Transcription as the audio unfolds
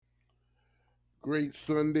Great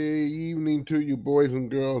Sunday evening to you, boys and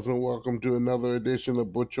girls, and welcome to another edition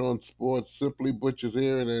of Butch on Sports. Simply Butch is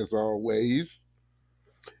here, and as always,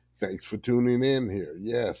 thanks for tuning in here.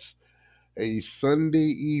 Yes, a Sunday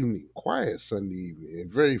evening, quiet Sunday evening,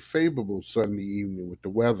 a very favorable Sunday evening with the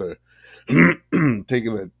weather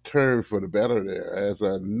taking a turn for the better there, as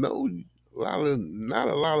I know not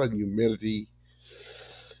a lot of humidity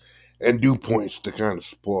and dew points to kind of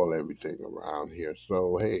spoil everything around here.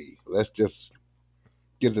 So hey, let's just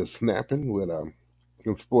get it snapping with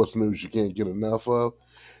some sports news you can't get enough of.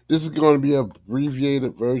 This is going to be a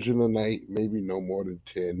abbreviated version tonight, maybe no more than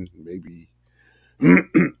 10, maybe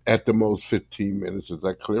at the most 15 minutes as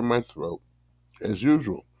I clear my throat, as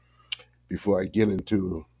usual, before I get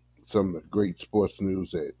into some of the great sports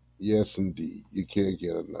news that, yes, indeed, you can't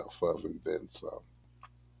get enough of, and then some.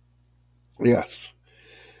 Yes.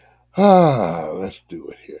 Let's do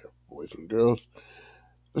it here, boys and girls.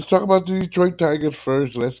 Let's talk about the Detroit Tigers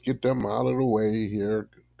first. Let's get them out of the way here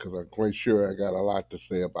because I'm quite sure I got a lot to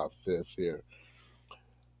say about this here.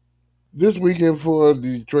 This weekend for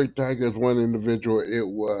the Detroit Tigers, one individual, it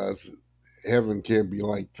was heaven can't be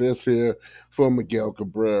like this here for Miguel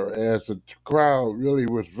Cabrera, as the crowd really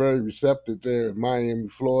was very receptive there in Miami,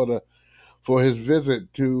 Florida, for his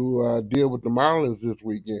visit to deal with the Marlins this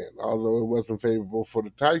weekend. Although it wasn't favorable for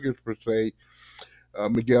the Tigers per se,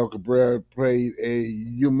 Miguel Cabrera played a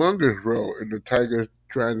humongous role in the Tigers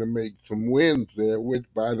trying to make some wins there, which,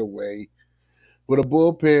 by the way, with a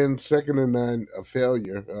bullpen second to none, a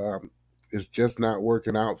failure. It's just not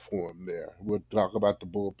working out for him there. We'll talk about the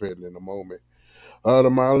bullpen in a moment. The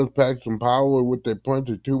Marlins packed some power with their punch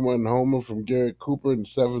 2-1 homer from Garrett Cooper in the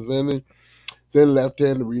seventh inning. Then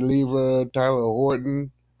left-handed reliever Tyler Horton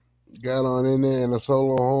got on in there and a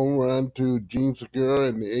solo home run to Gene Segura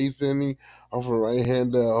in the eighth inning off a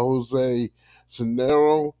right-hander Jose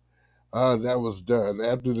Cenero. That was done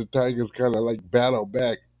after the Tigers kind of like battled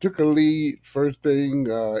back, took a lead first thing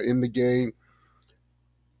in the game.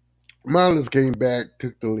 Marlins came back,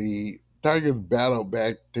 took the lead. Tigers battled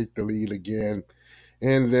back, take the lead again,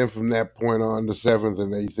 and then from that point on, the seventh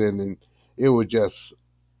and eighth inning, it was just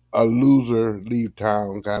a loser leave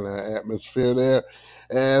town kind of atmosphere there,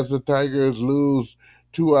 as the Tigers lose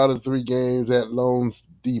 2 out of 3 games at Lone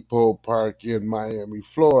Depot Park in Miami,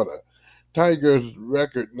 Florida. Tigers'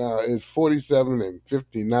 record now is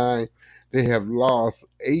 47-59. They have lost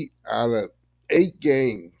 8 out of 8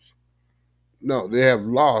 games. No, they have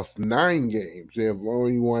lost 9 games. They have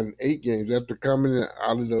only won 8 games after coming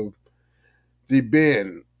out of the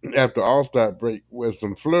bin after All Star break with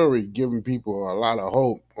some flurry, giving people a lot of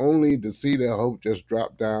hope, only to see their hope just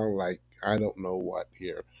drop down like I don't know what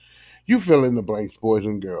here. You fill in the blanks, boys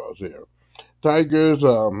and girls here. Tigers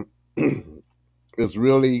is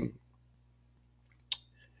really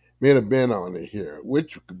made a bend on it here,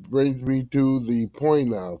 which brings me to the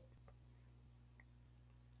point of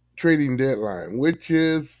trading deadline, which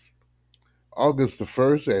is August the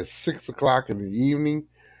 1st at 6 o'clock in the evening,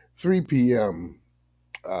 3 p.m.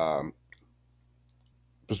 Um,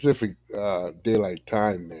 Pacific Daylight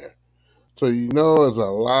Time there. So you know there's a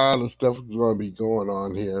lot of stuff going to be going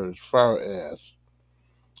on here as far as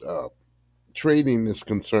uh, trading is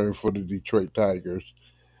concerned for the Detroit Tigers.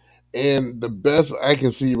 And the best I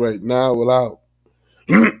can see right now without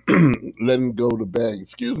letting go the bag,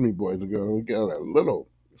 excuse me, boys and girls, we got a little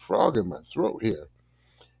frog in my throat here.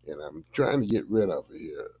 And I'm trying to get rid of it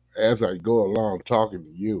here as I go along talking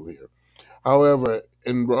to you here. However,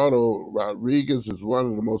 Eduardo Rodriguez is one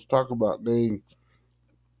of the most talked about names,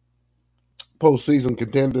 postseason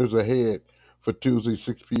contenders ahead for Tuesday,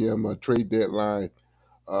 6 p.m. Trade deadline.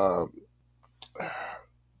 Um,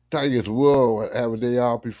 Tigers will have a day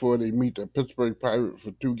off before they meet the Pittsburgh Pirates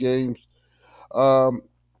for 2 games. Um,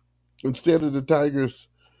 Instead of the Tigers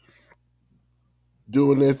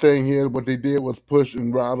doing their thing here, what they did was push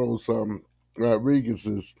Enrado's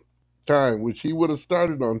Rodriguez's time, which he would have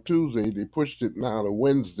started on Tuesday. They pushed it now to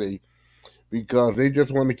Wednesday because they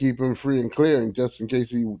just want to keep him free and clear, and just in case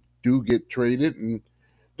he do get traded, and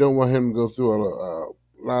don't want him to go through a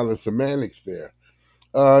lot of semantics there.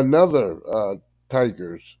 Another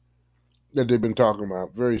Tigers that they've been talking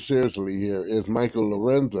about very seriously here is Michael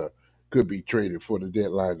Lorenzen could be traded for the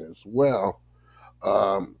deadline as well.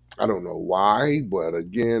 I don't know why, but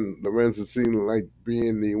again, Lorenzen seems like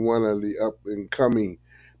being the one of the up and coming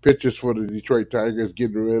pitchers for the Detroit Tigers.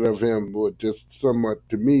 Getting rid of him would just somewhat,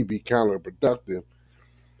 to me, be counterproductive.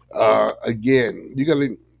 Again, you got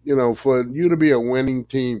to, for you to be a winning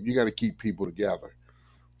team, you got to keep people together,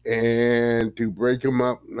 and to break them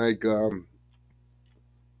up like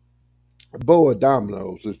boa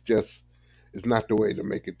dominoes is just is not the way to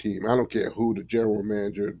make a team. I don't care who the general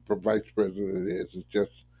manager, the vice president is. It's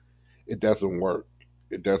just it doesn't work.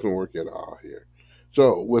 It doesn't work at all here.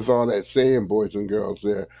 So with all that saying, boys and girls,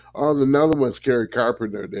 there, another one's Kerry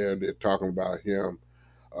Carpenter. There, they're talking about him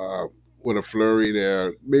uh, with a flurry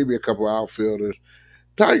there, maybe a couple outfielders.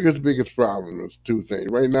 Tigers' biggest problem is two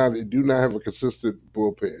things. Right now, they do not have a consistent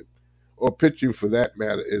bullpen, or pitching for that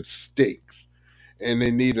matter. It stinks, and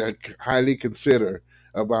they need to highly consider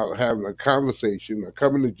about having a conversation, a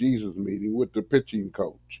coming to Jesus meeting with the pitching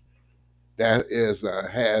coach. That is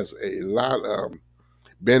has a lot of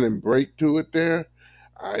bend and break to it there.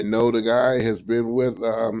 I know the guy has been with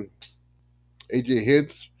AJ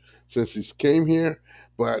Hinch since he came here,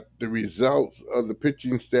 but the results of the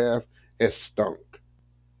pitching staff has stunk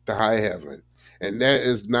to high heaven. And that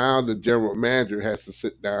is now the general manager has to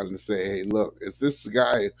sit down and say, hey, look, is this the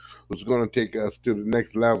guy who's going to take us to the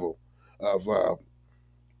next level of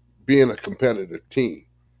being a competitive team?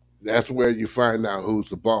 That's where you find out who's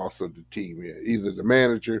the boss of the team here, either the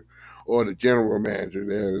manager or the general manager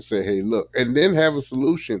there to say, hey, look, and then have a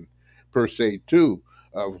solution per se too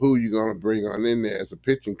of who you're going to bring on in there as a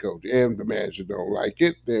pitching coach. And the manager don't like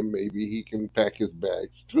it, then maybe he can pack his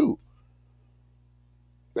bags too.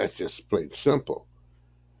 That's just plain simple.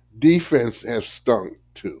 Defense has stunk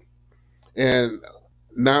too. And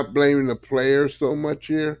not blaming the players so much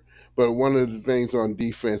here, but one of the things on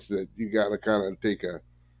defense that you got to kind of take a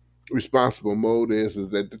responsible mode is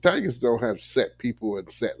that the Tigers don't have set people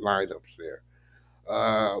and set lineups there.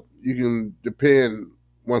 You can depend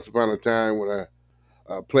once upon a time when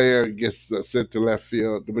a player gets sent to left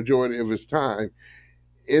field, the majority of his time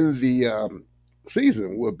in the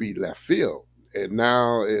season will be left field. And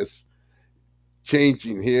now it's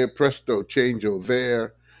changing here, presto changeo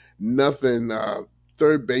there. Nothing.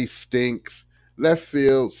 Third base stinks. Left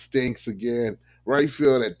field stinks again. Right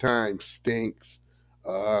field at times stinks.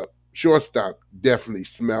 Uh, Shortstop definitely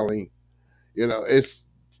smelling. It's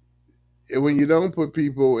when you don't put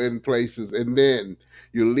people in places and then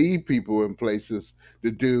you leave people in places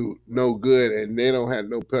to do no good and they don't have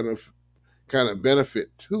no kind of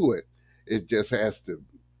benefit to it. It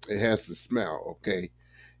has to smell. Okay,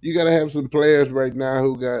 you got to have some players right now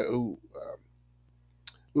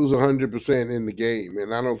who's 100% in the game,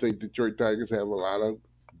 and I don't think Detroit Tigers have a lot of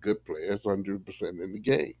good players 100% in the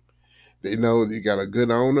game. They know you got a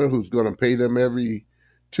good owner who's going to pay them every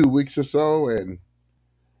 2 weeks or so, and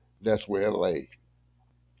that's where it lay.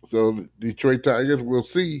 So the Detroit Tigers, we'll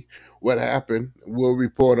see what happened. We'll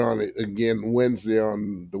report on it again Wednesday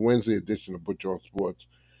on the Wednesday edition of Butch on Sports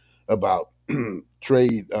about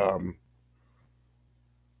trade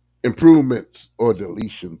improvements or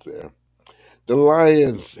deletions there. The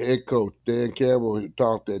Lions head coach Dan Campbell who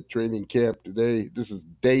talked at training camp today. This is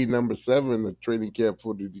day number 7 of training camp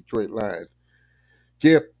for the Detroit Lions.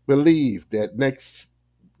 Can't believe that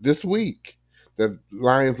this week the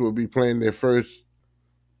Lions will be playing their first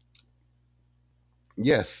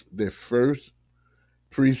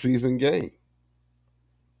preseason game.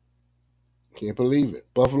 Can't believe it.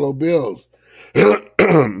 Buffalo Bills.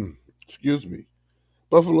 Excuse me.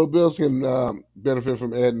 Buffalo Bills can benefit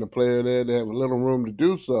from adding a player there. They have a little room to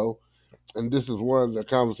do so. And this is one the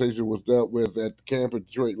conversation was dealt with at the camp of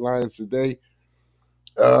Detroit Lions today.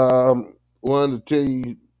 Wanted to tell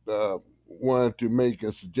you, wanted to make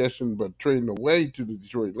a suggestion, but trading away to the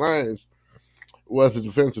Detroit Lions was a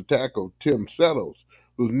defensive tackle, Tim Settles,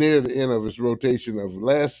 who's near the end of his rotation of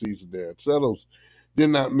last season there. Settles did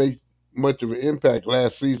not make much of an impact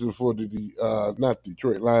last season for the not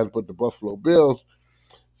Detroit Lions, but the Buffalo Bills.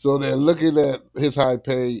 So they're looking at his high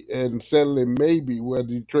pay and settling maybe where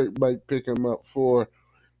Detroit might pick him up for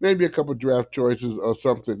maybe a couple draft choices or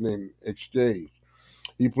something in exchange.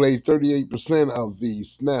 He played 38% of the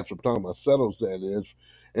snaps. I'm talking about settles, that is.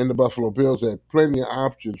 And the Buffalo Bills had plenty of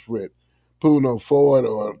options for it. Puno Ford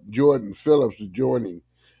or Jordan Phillips joining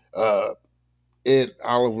uh, Ed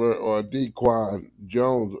Oliver or Dequan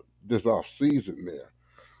Jones this offseason there.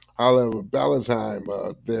 However, Ballantyne,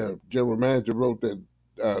 their general manager, wrote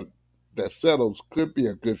uh, that Settles could be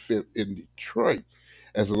a good fit in Detroit,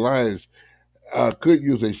 as the Lions could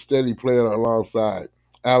use a steady player alongside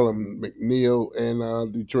Alan McNeil,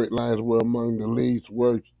 and Detroit Lions were among the league's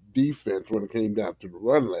worst defense when it came down to the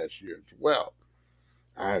run last year as well.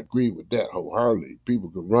 I agree with that wholeheartedly. People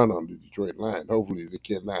can run on the Detroit Lions. Hopefully, they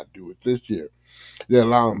cannot do it this year. They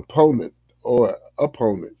allow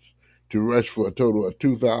opponents to rush for a total of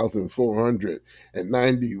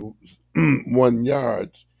 2,491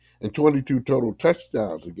 yards and 22 total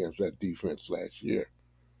touchdowns against that defense last year.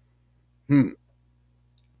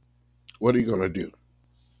 What are you going to do?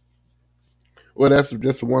 Well, that's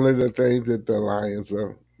just one of the things that the Lions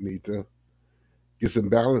need to get some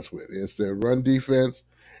balance with. It's their run defense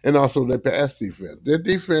and also their pass defense. Their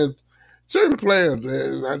defense, certain players,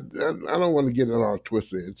 and I don't want to get it all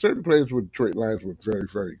twisted. Certain players with Detroit Lions were very,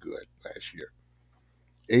 very good last year.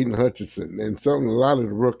 Aiden Hutchinson and a lot of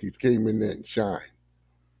the rookies came in there and shined.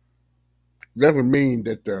 Doesn't mean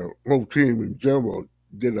that the whole team in general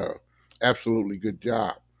did a absolutely good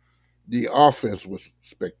job. The offense was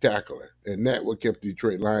spectacular, and that what kept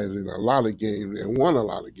Detroit Lions in a lot of games and won a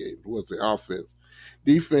lot of games was the offense.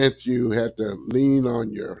 Defense, you had to lean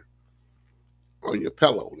on your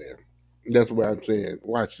pillow there. That's why I'm saying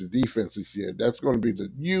watch the defense this year. That's going to be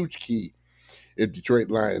the huge key if Detroit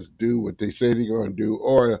Lions do what they say they're going to do,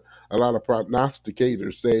 or a lot of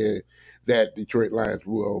prognosticators say that Detroit Lions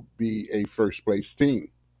will be a first place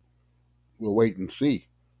team. We'll wait and see.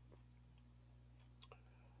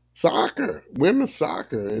 Soccer, women's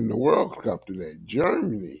soccer in the World Cup today.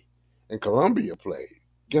 Germany and Colombia played.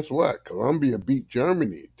 Guess what? Colombia beat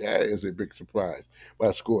Germany. That is a big surprise by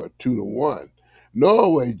a score of 2-1.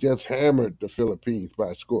 Norway just hammered the Philippines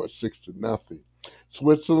by a score of 6-0.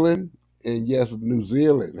 Switzerland and yes, New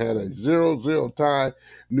Zealand had a 0-0 tie.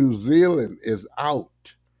 New Zealand is out.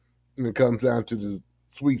 And it comes down to the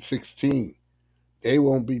Sweet 16. They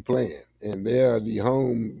won't be playing, and they are the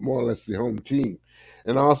home, more or less the home team.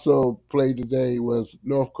 And also played today was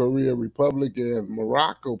North Korea Republic and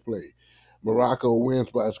Morocco played. Morocco wins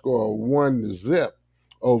by a score of 1-0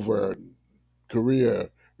 over Korea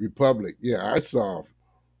Republic. Yeah, I saw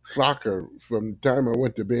soccer from the time I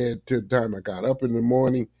went to bed to the time I got up in the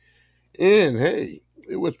morning, and hey,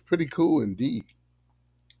 it was pretty cool indeed.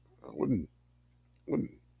 I wouldn't.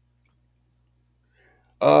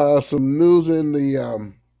 Some news in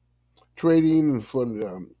the trading for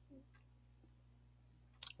the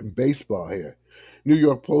baseball here. New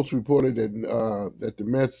York Post reported that the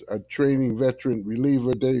Mets are trading veteran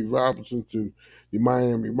reliever Dave Robinson to the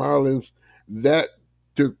Miami Marlins. That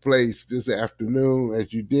took place this afternoon,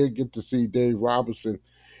 as you did get to see Dave Robinson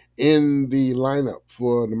in the lineup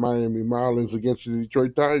for the Miami Marlins against the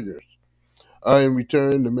Detroit Tigers. In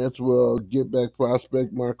return, the Mets will get back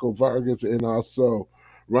prospect Marco Vargas and also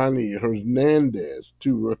Ronnie Hernandez,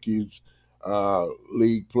 two rookies,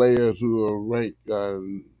 league players who are ranked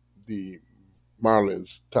the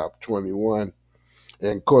Marlins top 21.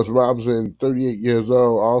 And of course, Robinson, 38 years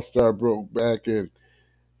old, All Star, broke back, and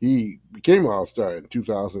he became All Star in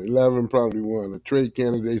 2011. Probably one of the trade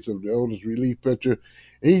candidates of the oldest relief pitcher.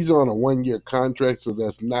 He's on a 1 year contract, so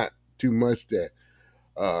that's not too much that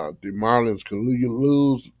the Marlins could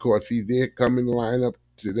lose. Of course, he did come in the lineup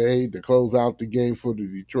today to close out the game for the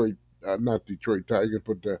Detroit, not Detroit Tigers,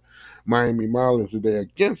 but the Miami Marlins today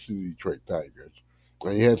against the Detroit Tigers.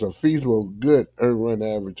 And he has a feasible good earned run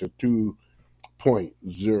average of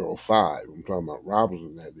 2.05. I'm talking about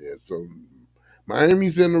Robinson, that is. So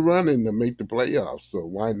Miami's in the running to make the playoffs. So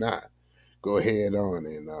why not go ahead on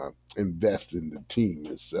and invest in the team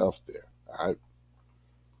itself there?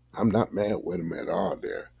 I'm not mad with him at all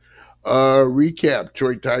there. Recap: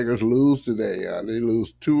 Detroit Tigers lose today. They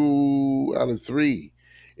lose 2 out of 3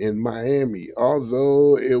 in Miami,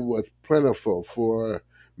 although it was plentiful for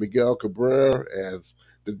Miguel Cabrera, as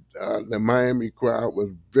the Miami crowd was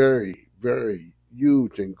very, very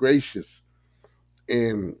huge and gracious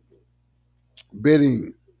in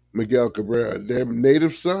bidding Miguel Cabrera, their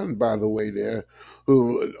native son, by the way, there,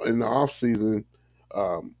 who in the offseason,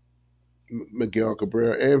 um, Miguel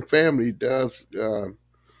Cabrera and family does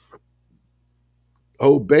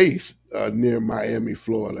hold base near Miami,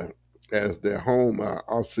 Florida, as their home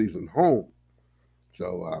off-season home.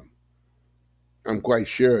 So I'm quite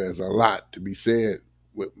sure there's a lot to be said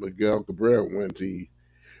with Miguel Cabrera when he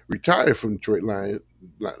retired from Detroit Lions,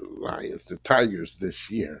 the Tigers this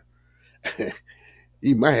year.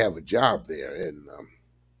 He might have a job there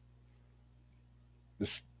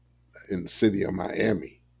this, in the city of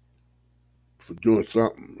Miami for doing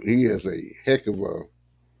something. He is a heck of a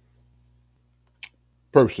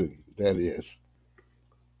person, that is,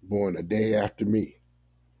 born a day after me,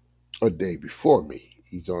 a day before me.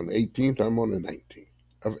 He's on the 18th, I'm on the 19th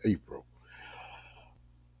of April.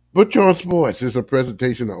 Butch on Sports is a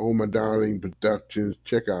presentation of Oh My Darling Productions.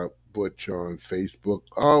 Check out Butch on Facebook.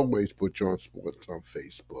 Always Butch on Sports on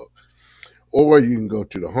Facebook. Or you can go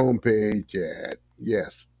to the homepage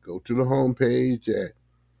go to the homepage at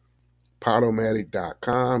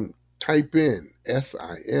Podomatic.com. Type in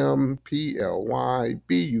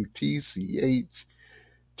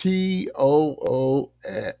SIMPLYBUTCHTOO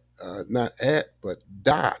at, not at, but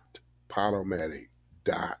dot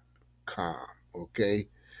Podomatic.com. Okay?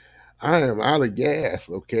 I am out of gas,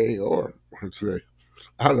 okay, or I'd say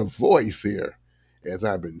out of voice here as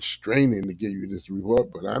I've been straining to give you this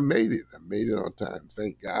report, but I made it. I made it on time.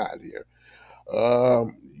 Thank God here.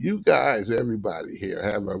 You guys, everybody here,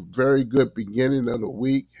 have a very good beginning of the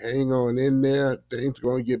week. Hang on in there. Things are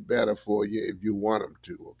going to get better for you if you want them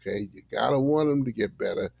to, okay? You got to want them to get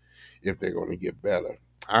better if they're going to get better.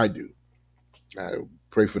 I do. I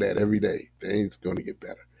pray for that every day. Things are going to get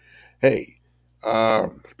better. Hey,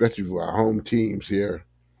 especially for our home teams here,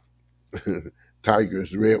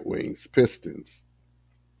 Tigers, Red Wings, Pistons,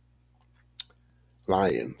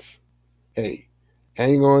 Lions. Hey,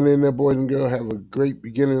 hang on in there, boys and girls. Have a great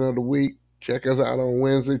beginning of the week. Check us out on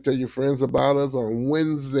Wednesday. Tell your friends about us on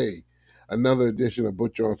Wednesday. Another edition of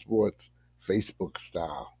Butch on Sports, Facebook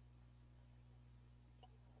style,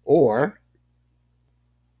 or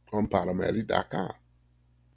on Podomatic.com.